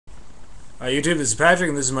YouTube, this is Patrick,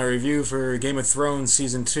 and this is my review for Game of Thrones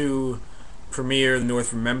Season 2 premiere, The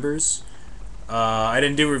North Remembers. I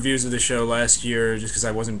didn't do reviews of the show last year just because I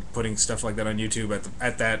wasn't putting stuff like that on YouTube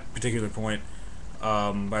at that particular point.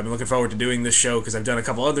 I've been looking forward to doing this show because I've done a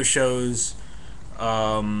couple other shows,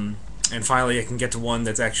 and finally I can get to one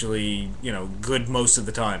that's actually, good most of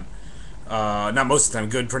the time. Not most of the time,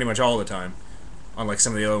 good pretty much all the time. Unlike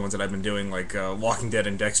some of the other ones that I've been doing, like Walking Dead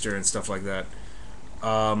and Dexter and stuff like that.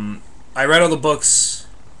 I read all the books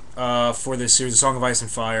for this series, A Song of Ice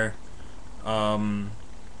and Fire.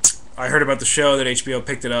 I heard about the show that HBO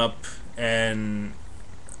picked it up, and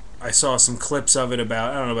I saw some clips of it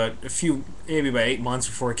about, I don't know, about a few, maybe about 8 months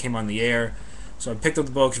before it came on the air. So I picked up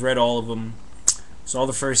the books, read all of them, saw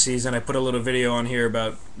the first season. I put a little video on here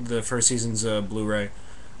about the first season's Blu-ray.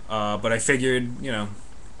 But I figured,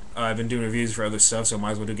 I've been doing reviews for other stuff, so I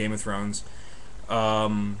might as well do Game of Thrones.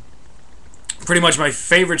 Pretty much my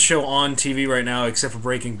favorite show on TV right now, except for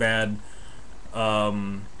Breaking Bad.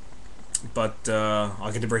 But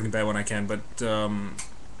I'll get to Breaking Bad when I can. But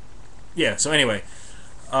yeah. So anyway,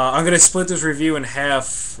 I'm gonna split this review in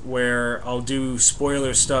half, where I'll do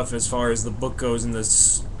spoiler stuff as far as the book goes, and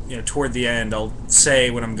this, toward the end, I'll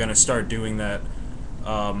say when I'm gonna start doing that.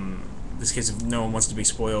 In this case, if no one wants to be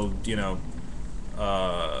spoiled, you'll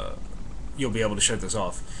be able to shut this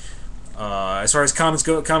off. As far as comments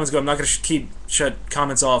go, I'm not going to shut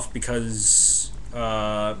comments off because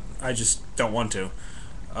I just don't want to.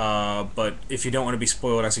 But if you don't want to be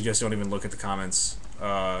spoiled, I suggest don't even look at the comments.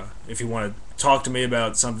 If you want to talk to me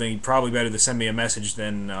about something, probably better to send me a message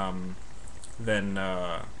than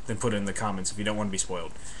put it in the comments if you don't want to be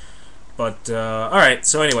spoiled. But all right.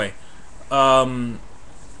 So anyway,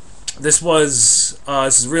 this is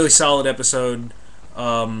a really solid episode.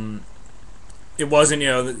 It wasn't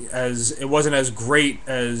as great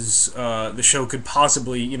as the show could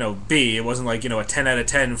possibly be. It wasn't like a 10 out of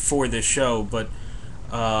 10 for this show, but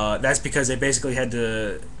that's because they basically had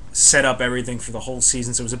to set up everything for the whole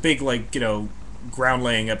season. So it was a big ground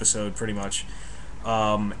laying episode pretty much.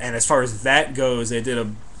 And as far as that goes, they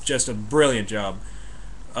did just a brilliant job.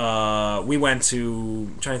 We went to,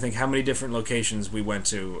 I'm trying to think how many different locations we went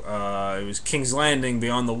to. It was King's Landing,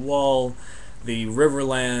 Beyond the Wall, the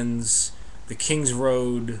Riverlands, the King's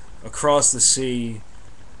Road, Across the Sea,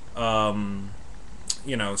 so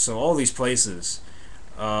all these places,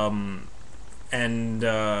 and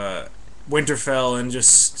Winterfell, and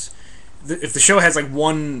just if the show has like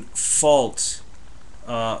one fault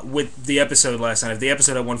with the episode last night, if the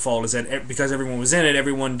episode had one fault, is that because everyone was in it,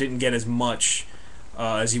 everyone didn't get as much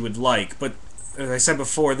as you would like. But as I said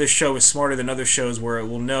before, this show is smarter than other shows where it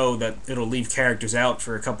will know that it'll leave characters out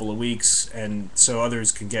for a couple of weeks, and so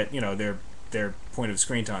others can get their point of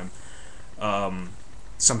screen time.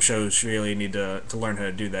 Some shows really need to learn how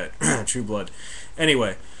to do that. True Blood.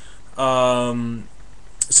 Anyway,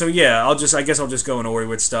 so yeah, I guess I'll just go in order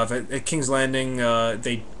with stuff. At King's Landing,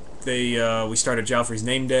 we started Joffrey's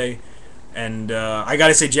name day, and I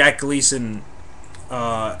gotta say Jack Gleeson.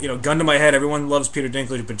 Gun to my head, everyone loves Peter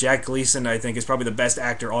Dinklage, but Jack Gleeson, I think, is probably the best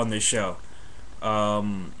actor on this show. I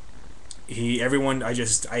hate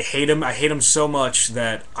him. I hate him so much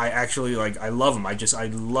that I actually I love him. I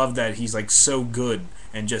love that he's so good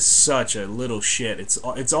and just such a little shit. It's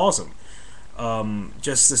awesome.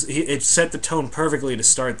 It set the tone perfectly to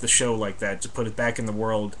start the show like that, to put it back in the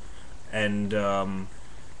world, and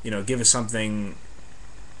give us something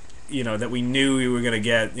that we knew we were gonna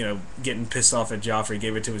get. Getting pissed off at Joffrey,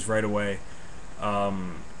 gave it to us right away,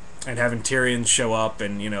 and having Tyrion show up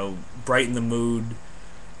and brighten the mood.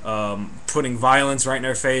 Putting violence right in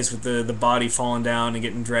our face with the body falling down and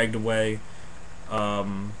getting dragged away.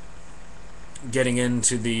 Getting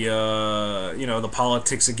into the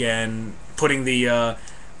politics again. Putting the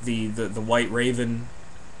White Raven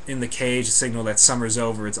in the cage to signal that summer's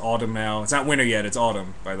over. It's autumn now. It's not winter yet. It's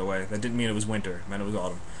autumn, by the way. That didn't mean it was winter. It meant it was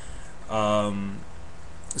autumn.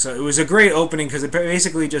 So it was a great opening because it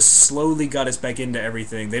basically just slowly got us back into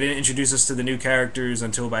everything. They didn't introduce us to the new characters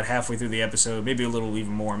until about halfway through the episode, maybe a little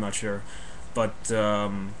even more, I'm not sure. But,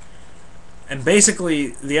 and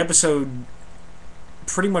basically the episode,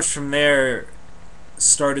 pretty much from there,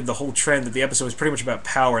 started the whole trend that the episode was pretty much about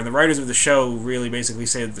power. And the writers of the show really basically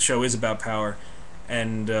say that the show is about power.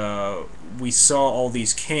 And we saw all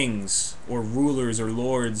these kings, or rulers, or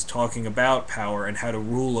lords talking about power and how to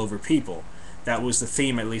rule over people. That was the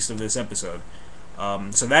theme, at least, of this episode.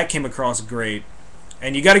 So that came across great.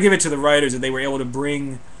 And you got to give it to the writers that they were able to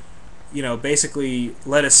bring, basically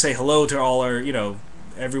let us say hello to all our,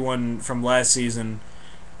 everyone from last season.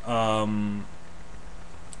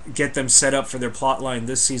 get them set up for their plot line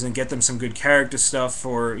this season, get them some good character stuff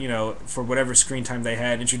for, for whatever screen time they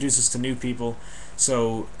had, introduce us to new people.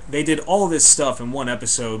 So they did all this stuff in one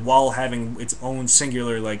episode while having its own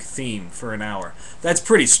singular like theme for an hour. That's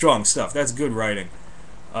pretty strong stuff. That's good writing.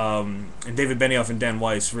 And David Benioff and Dan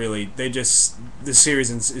Weiss, really, this series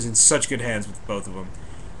is in such good hands with both of them.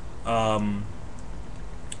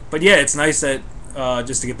 But yeah, it's nice that,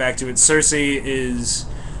 just to get back to it, Cersei is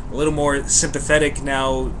a little more sympathetic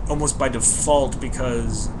now, almost by default,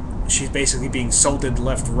 because she's basically being salted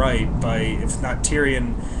left, right by, if not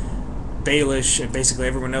Tyrion, Baelish, and basically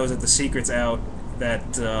everyone knows that the secret's out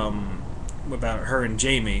that about her and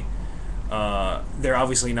Jaime. They're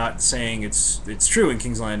obviously not saying it's true in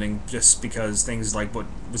King's Landing, just because things like what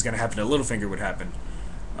was going to happen to Littlefinger would happen,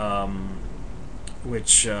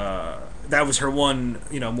 which that was her one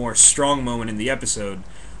more strong moment in the episode.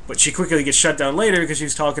 But she quickly gets shut down later because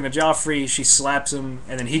she's talking to Joffrey. She slaps him,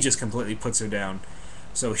 and then he just completely puts her down.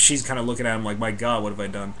 So she's kind of looking at him like, "My God, what have I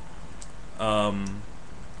done?"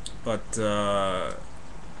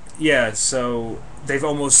 Yeah, so they've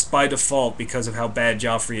almost by default, because of how bad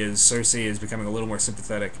Joffrey is, Cersei is becoming a little more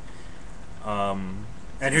sympathetic. And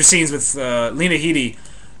her scenes with Lena Headey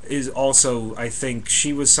is also, I think,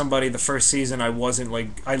 she was somebody the first season I wasn't like,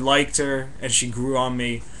 I liked her and she grew on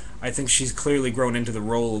me. I think she's clearly grown into the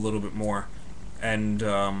role a little bit more, and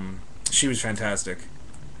she was fantastic.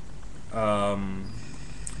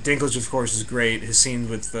 Dinklage, of course, is great. His scenes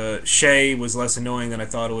with Shay was less annoying than I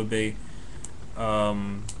thought it would be.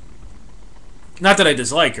 Not that I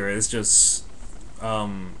dislike her, it's just,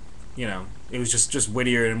 it was just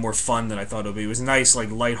wittier and more fun than I thought it would be. It was nice,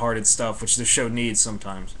 like, lighthearted stuff, which the show needs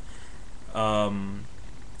sometimes.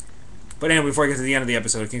 But anyway, before I get to the end of the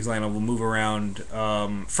episode of King's Landing, we'll move around.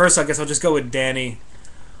 First, I guess I'll just go with Dany,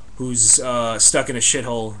 who's stuck in a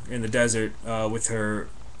shithole in the desert with her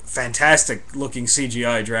fantastic-looking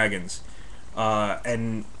CGI dragons.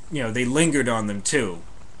 And, they lingered on them, too,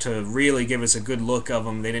 to really give us a good look of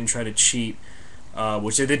them. They didn't try to cheat,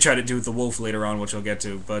 which they did try to do with the wolf later on, which I'll get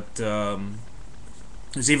to. But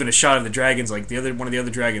there's even a shot of the dragons, like one of the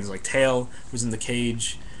other dragons, like tail, was in the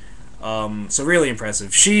cage. So really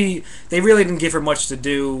impressive. They really didn't give her much to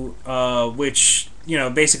do, which,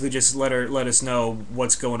 basically just let us know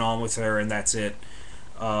what's going on with her, and that's it.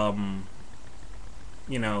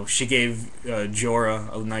 She gave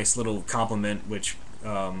Jorah a nice little compliment, which,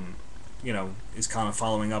 is kind of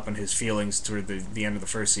following up on his feelings toward the end of the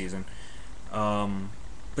first season.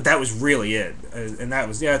 But that was really it. And that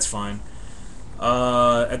was, yeah, it's fine.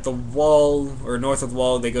 At the wall, or north of the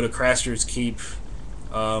wall, they go to Craster's Keep.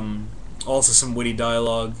 Also some witty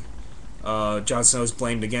dialogue. Jon Snow's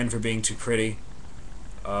blamed again for being too pretty.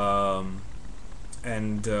 Yeah,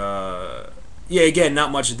 again,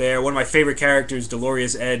 not much there. One of my favorite characters,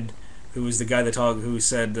 Dolores Ed, who was the guy who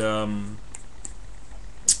said, this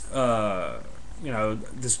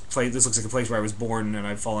looks like a place where I was born and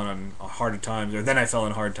I've fallen on harder times, or then I fell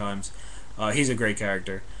on hard times. He's a great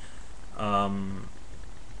character.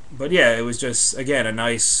 But yeah, it was just, again, a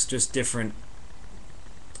nice, just different,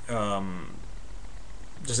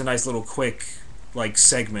 just a nice little quick, like,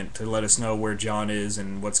 segment to let us know where Jon is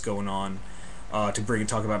and what's going on, to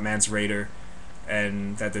talk about Mance Rayder,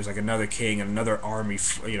 and that there's like another king and another army,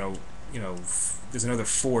 there's another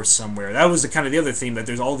force somewhere. That was the other theme, that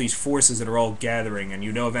there's all these forces that are all gathering, and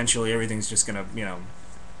eventually everything's just gonna,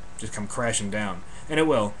 just come crashing down, and it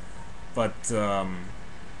will. But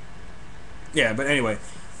yeah. But anyway,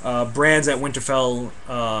 Bran's at Winterfell.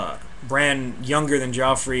 Bran, younger than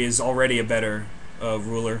Joffrey, is already a better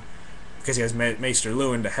ruler because he has Maester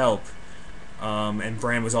Luwin to help. And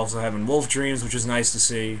Bran was also having wolf dreams, which was nice to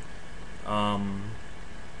see. It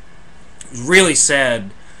was really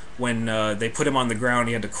sad when they put him on the ground.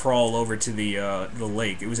 He had to crawl over to the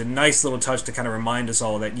lake. It was a nice little touch to kind of remind us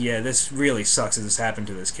all that, yeah, this really sucks that this happened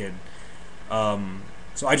to this kid.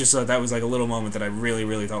 So I just thought that was like a little moment that I really,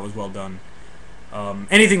 really thought was well done.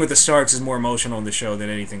 Anything with the Starks is more emotional in the show than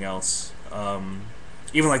anything else.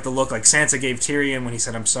 Even like the look, like Sansa gave Tyrion when he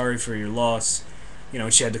said, "I'm sorry for your loss."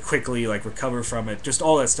 She had to quickly like recover from it. Just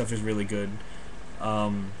all that stuff is really good.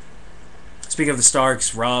 Speaking of the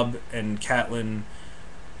Starks, Robb and Catelyn,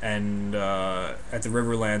 and at the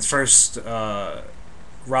Riverlands. First,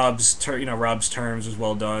 Robb's terms was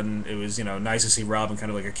well done. It was nice to see Robb in kind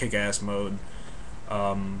of like a kick-ass mode.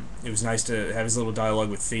 It was nice to have his little dialogue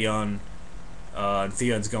with Theon.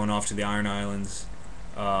 Theon's going off to the Iron Islands,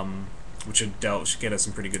 which should get us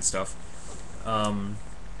some pretty good stuff.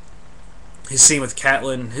 His scene with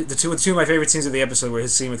Catelyn, two of my favorite scenes of the episode were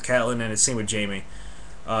his scene with Catelyn and his scene with Jaime.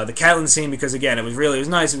 The Catelyn scene, because again, it was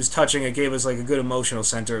nice, it was touching, it gave us like a good emotional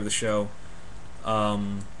center of the show.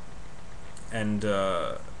 Um, and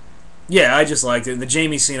yeah, I just liked it. The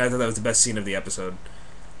Jaime scene, I thought that was the best scene of the episode.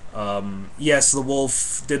 Yes, the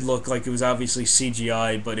wolf did look like it was obviously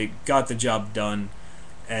CGI, but it got the job done.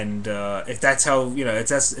 And if that's how if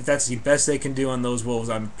that's the best they can do on those wolves,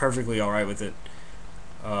 I'm perfectly all right with it.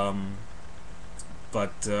 Um,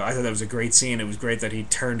 but I thought that was a great scene. It was great that he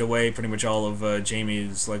turned away pretty much all of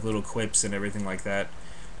Jaime's like little quips and everything like that.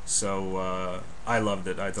 So I loved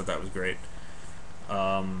it. I thought that was great.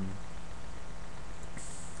 Um,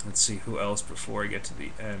 let's see who else before I get to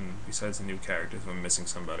the end besides the new characters. If I'm missing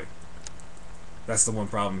somebody. That's the one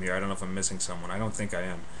problem here. I don't know if I'm missing someone. I don't think I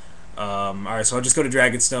am. Alright, so I'll just go to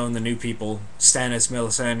Dragonstone, the new people, Stannis,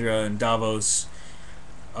 Melisandre, and Davos.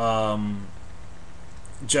 Um,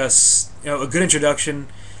 just, a good introduction.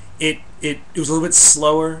 It was a little bit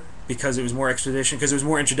slower because it was more exposition, because it was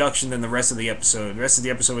more introduction than the rest of the episode. The rest of the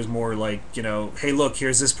episode was more like, hey, look,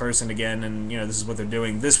 here's this person again, and, this is what they're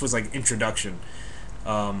doing. This was like introduction.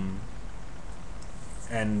 Um,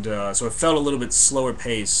 and so it felt a little bit slower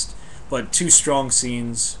paced, but two strong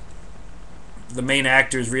scenes. The main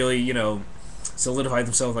actors really, solidified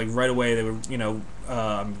themselves like right away. They were,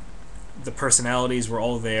 the personalities were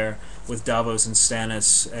all there with Davos and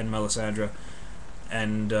Stannis and Melisandre,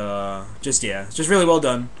 and just really well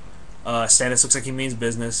done. Stannis looks like he means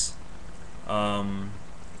business. Loved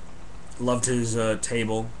his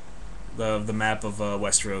table, the map of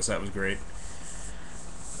Westeros. That was great.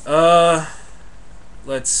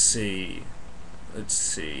 Let's see.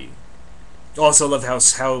 Also loved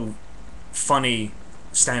how funny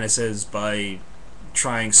Stannis is by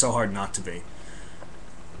trying so hard not to be.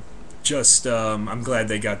 Just, I'm glad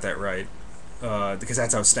they got that right. Because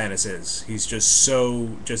that's how Stannis is. He's just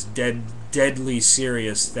so, deadly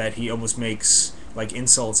serious that he almost makes, like,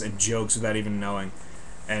 insults and jokes without even knowing.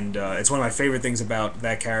 And, it's one of my favorite things about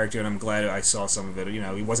that character, and I'm glad I saw some of it. He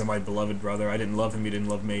wasn't my beloved brother. I didn't love him, he didn't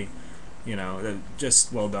love me.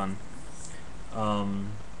 Just well done. And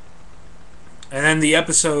then the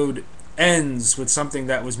episode ends with something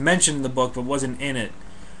that was mentioned in the book but wasn't in it,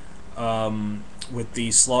 with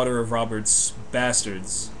the slaughter of Robert's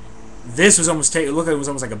bastards. This was almost it looked like it was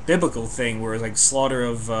almost like a biblical thing, where it was like slaughter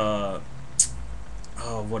of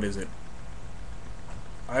what is it?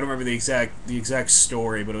 I don't remember the exact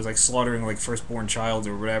story, but it was like slaughtering like firstborn child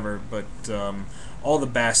or whatever. But all the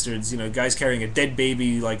bastards, guys carrying a dead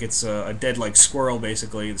baby like it's a dead like squirrel,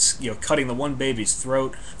 basically. It's cutting the one baby's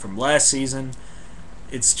throat from last season.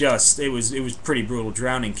 It's just it was pretty brutal.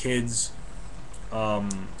 Drowning kids.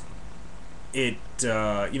 When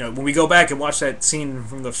we go back and watch that scene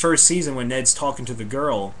from the first season when Ned's talking to the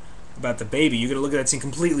girl about the baby, you're gonna look at that scene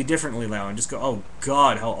completely differently now and just go, "Oh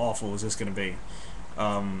God, how awful is this gonna be?"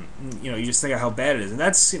 You just think of how bad it is, and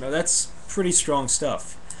that's pretty strong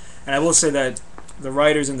stuff. And I will say that the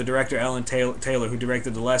writers and the director Alan Taylor, who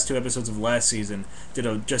directed the last two episodes of last season, did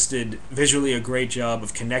visually a great job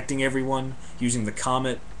of connecting everyone using the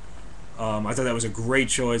comet. I thought that was a great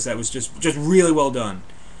choice. That was just really well done.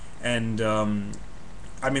 And the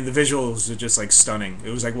visuals are just like stunning.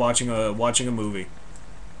 It was like watching a movie,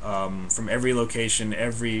 from every location.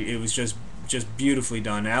 It was just beautifully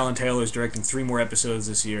done. Alan Taylor's directing 3 more episodes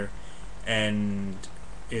this year, and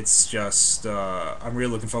it's just I'm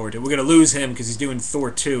really looking forward to it. We're gonna lose him because he's doing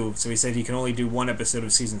Thor 2, so he said he can only do 1 episode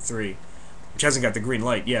of season 3, which hasn't got the green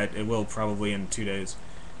light yet. It will probably in 2 days.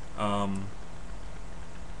 Yeah,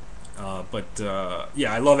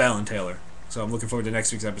 I love Alan Taylor. So I'm looking forward to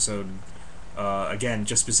next week's episode, again,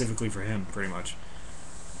 just specifically for him, pretty much.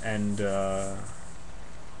 And,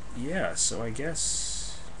 yeah, so I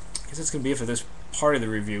guess that's going to be it for this part of the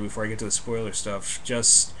review before I get to the spoiler stuff.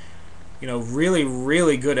 Just, really,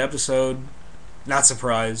 really good episode. Not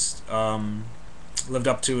surprised. Lived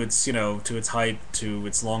up to its, to its hype, to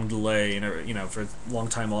its long delay, and, for a long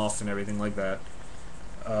time off and everything like that.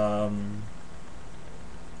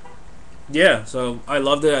 Yeah, so I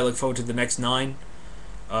loved it. I look forward to the next 9.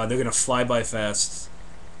 They're gonna fly by fast,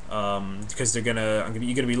 because you're gonna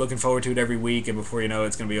be looking forward to it every week, and before you know it,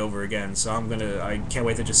 it's gonna be over again. So I can't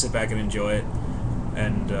wait to just sit back and enjoy it.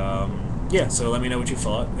 And yeah, so let me know what you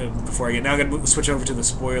thought before I get. Now I'm gonna switch over to the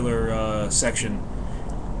spoiler section.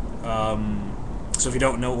 So if you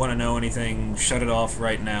don't want to know anything, shut it off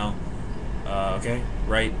right now. Okay,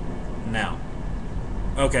 right now.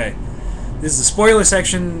 Okay. This is the spoiler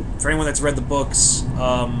section for anyone that's read the books.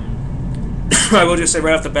 I will just say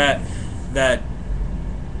right off the bat that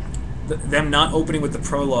them not opening with the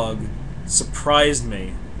prologue surprised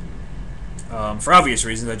me. For obvious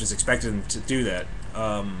reasons, I just expected them to do that.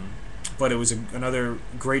 but it was another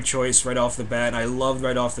great choice right off the bat, and I loved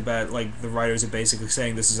right off the bat, like, the writers are basically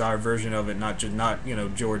saying this is our version of it, not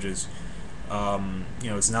George's.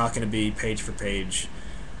 It's not going to be page for page,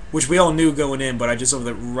 which we all knew going in, but I just love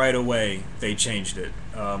that right away they changed it.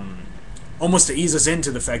 Almost to ease us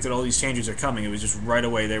into the fact that all these changes are coming. It was just right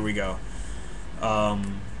away, there we go.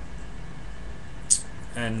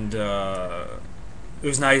 And it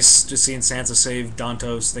was nice just seeing Sansa save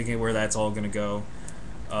Dantos, thinking where that's all going to go.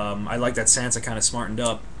 I like that Sansa kind of smartened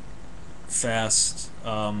up fast,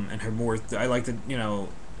 and her more. I like that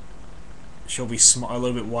she'll be a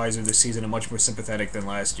little bit wiser this season and much more sympathetic than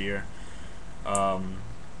last year.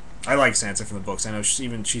 I like Sansa from the books. I know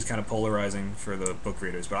she's kind of polarizing for the book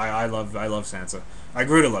readers, but I love Sansa. I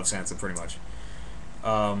grew to love Sansa pretty much.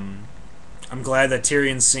 I'm glad that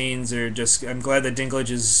Tyrion's scenes are just. I'm glad that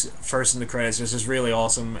Dinklage is first in the credits. This is really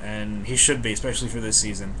awesome, and he should be, especially for this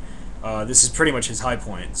season. This is pretty much his high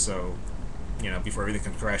point, so before everything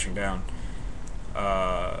comes crashing down.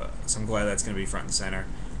 So I'm glad that's going to be front and center.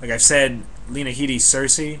 Like I've said, Lena Headey's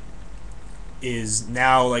Cersei is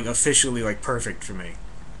now like officially like perfect for me.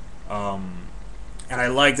 And I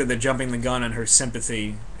like that they're jumping the gun on her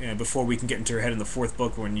sympathy before we can get into her head in the fourth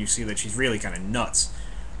book when you see that she's really kind of nuts.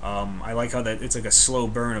 I like how that it's like a slow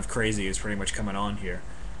burn of crazy is pretty much coming on here.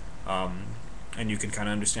 And you can kind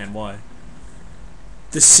of understand why.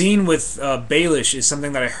 The scene with Baelish is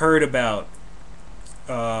something that I heard about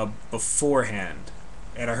beforehand,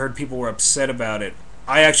 and I heard people were upset about it.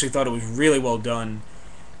 I actually thought it was really well done,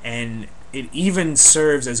 and it even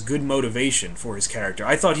serves as good motivation for his character.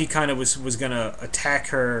 I thought he kind of was going to attack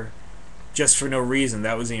her just for no reason.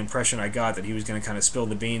 That was the impression I got, that he was going to kind of spill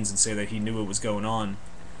the beans and say that he knew what was going on.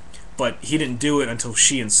 But he didn't do it until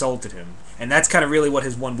she insulted him. And that's kind of really what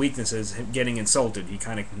his one weakness is, him getting insulted. He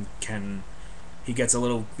kind of he gets a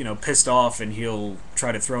little, pissed off, and he'll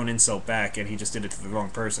try to throw an insult back, and he just did it to the wrong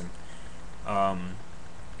person. And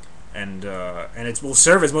it will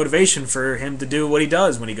serve as motivation for him to do what he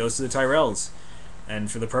does when he goes to the Tyrells, and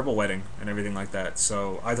for the Purple Wedding and everything like that.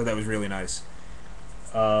 So I thought that was really nice.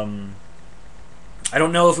 I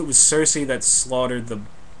don't know if it was Cersei that slaughtered the.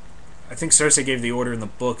 I think Cersei gave the order in the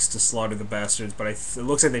books to slaughter the bastards, but it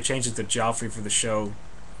looks like they changed it to Joffrey for the show,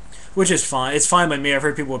 which is fine. It's fine by me. I've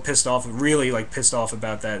heard people were pissed off, really pissed off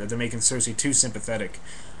about that they're making Cersei too sympathetic.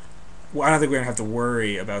 Well, I don't think we're gonna have to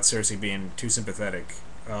worry about Cersei being too sympathetic.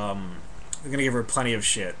 They're gonna give her plenty of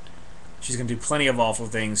shit. She's gonna do plenty of awful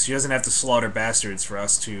things. She doesn't have to slaughter bastards for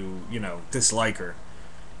us to, dislike her.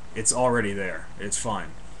 It's already there. It's fine,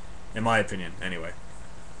 in my opinion, anyway.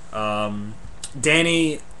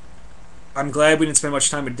 Dany. I'm glad we didn't spend much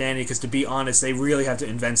time with Dany, because to be honest, they really have to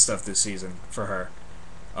invent stuff this season for her.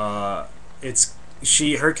 Her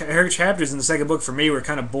chapters in the second book for me were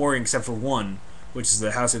kind of boring, except for one, which is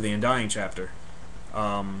the House of the Undying chapter.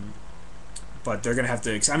 But they're gonna have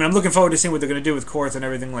to. I'm looking forward to seeing what they're gonna do with Korth and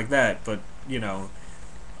everything like that. But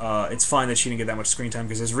it's fine that she didn't get that much screen time,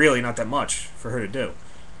 because there's really not that much for her to do,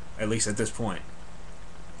 at least at this point.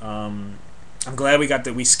 I'm glad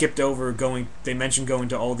we skipped over going. They mentioned going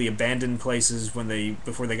to all the abandoned places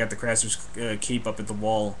before they got the Craster's Keep up at the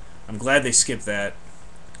wall. I'm glad they skipped that.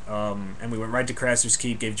 And we went right to Craster's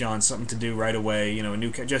Keep, gave Jon something to do right away.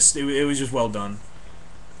 It was just well done.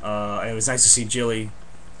 It was nice to see Jilly.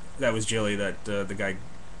 That was Jilly, that the guy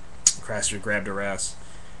Craster grabbed her ass.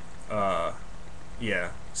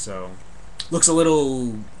 Yeah, so looks a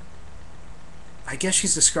little. I guess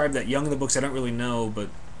she's described that young in the books. I don't really know, but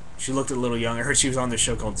she looked a little young. I heard she was on this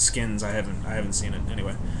show called Skins. I haven't seen it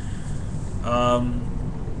anyway.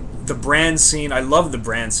 The Bran scene. I love the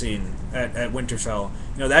Bran scene at Winterfell.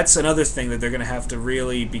 That's another thing that they're going to have to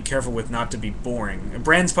really be careful with, not to be boring.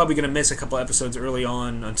 Bran's probably going to miss a couple episodes early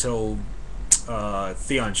on until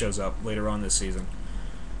Theon shows up later on this season.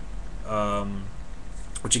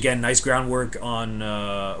 Which, again, nice groundwork on...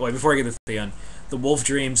 before I get to Theon, the Wolf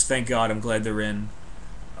Dreams, thank God, I'm glad they're in.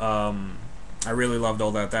 I really loved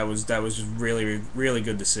all that. That was really, really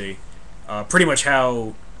good to see. Pretty much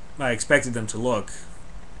how I expected them to look.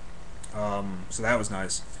 So that was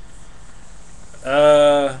nice.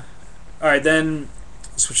 Alright, then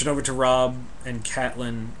switching over to Robb and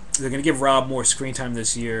Catelyn. They're going to give Robb more screen time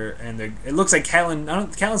this year, and it looks like Catelyn's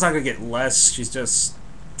not going to get less. She's just...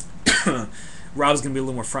 Robb's going to be a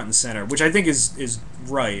little more front and center, which I think is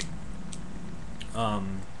right.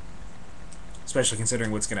 Especially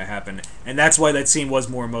considering what's going to happen. And that's why that scene was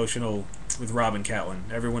more emotional with Robb and Catelyn.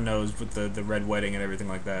 Everyone knows with the Red Wedding and everything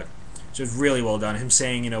like that. So it's really well done. Him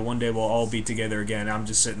saying, one day we'll all be together again. I'm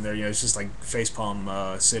just sitting there, it's just like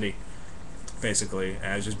facepalm city, basically.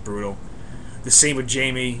 And it's just brutal. the scene with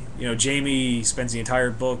Jamie. You know, Jamie spends the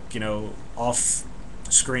entire book, you know, off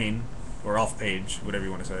screen or off page, whatever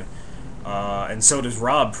you want to say. And so does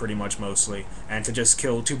Rob, pretty much mostly. And to just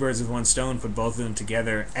kill two birds with one stone, put both of them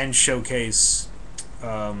together, and showcase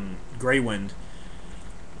Greywind,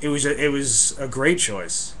 it was a great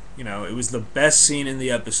choice. You know, it was the best scene in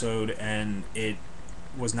the episode, and it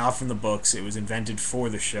was not from the books. It was invented for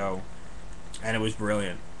the show, and it was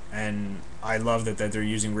brilliant. And I love that they're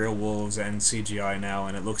using real wolves and CGI now,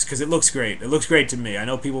 and it looks great. It looks great to me. I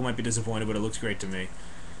know people might be disappointed, but it looks great to me.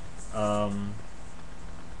 Um,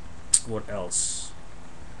 what else?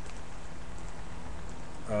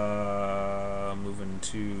 Moving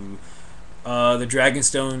to the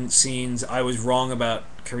Dragonstone scenes. I was wrong about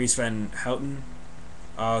Carice Van Houten.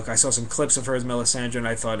 I saw some clips of her as Melisandre, and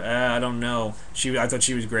I thought, I don't know. I thought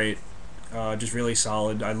she was great, just really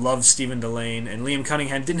solid. I love Stephen Delane, and Liam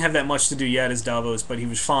Cunningham didn't have that much to do yet as Davos, but he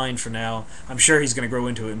was fine for now. I'm sure he's going to grow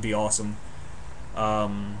into it and be awesome.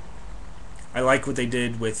 I like what they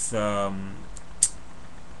did with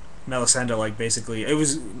Melisandre. Like basically, it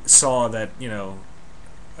was saw that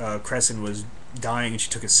Crescent was dying, and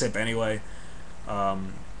she took a sip anyway.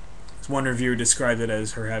 One reviewer described it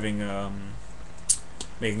as her having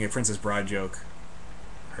making a Princess Bride joke.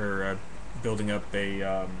 Her building up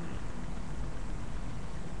a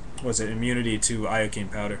immunity to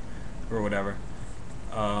iocane powder or whatever.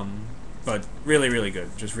 But really, really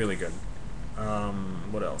good. Just really good.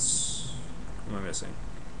 What else am I missing?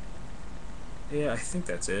 Yeah, I think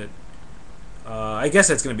that's it. I guess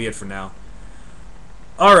that's gonna be it for now.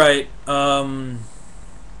 All right.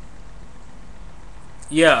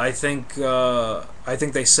 Yeah, I think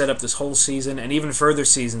they set up this whole season and even further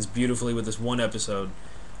seasons beautifully with this one episode.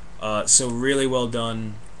 So really well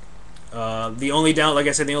done. Like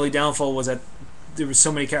I said, the only downfall was that there was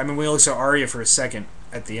so many. I mean, we only saw Arya for a second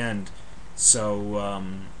at the end. So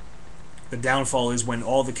the downfall is when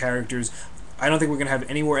all the characters. I don't think we're gonna have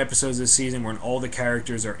any more episodes this season when all the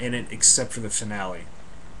characters are in it except for the finale.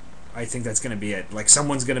 I think that's gonna be it. Like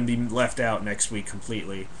someone's gonna be left out next week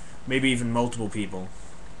completely. Maybe even multiple people.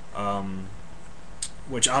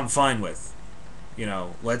 Which I'm fine with. You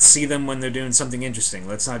know, let's see them when they're doing something interesting.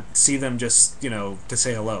 Let's not see them just, to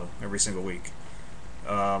say hello every single week.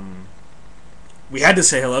 We had to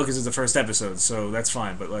say hello because it's the first episode, so that's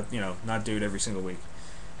fine, but not do it every single week.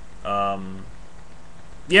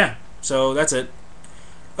 Yeah, so that's it.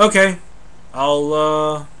 Okay,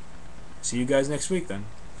 I'll see you guys next week then.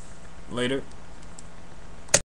 Later.